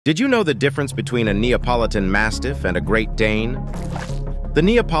Did you know the difference between a Neapolitan Mastiff and a Great Dane? The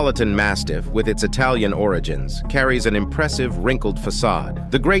Neapolitan Mastiff, with its Italian origins, carries an impressive wrinkled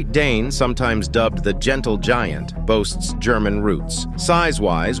facade. The Great Dane, sometimes dubbed the Gentle Giant, boasts German roots.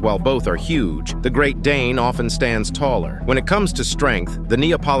 Size-wise, while both are huge, the Great Dane often stands taller. When it comes to strength, the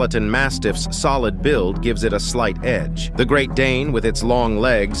Neapolitan Mastiff's solid build gives it a slight edge. The Great Dane, with its long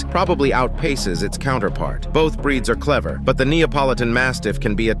legs, probably outpaces its counterpart. Both breeds are clever, but the Neapolitan Mastiff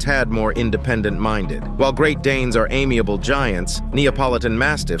can be a tad more independent-minded. While Great Danes are amiable giants, Neapolitan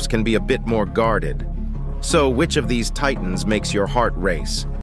Mastiffs can be a bit more guarded. So, which of these titans makes your heart race?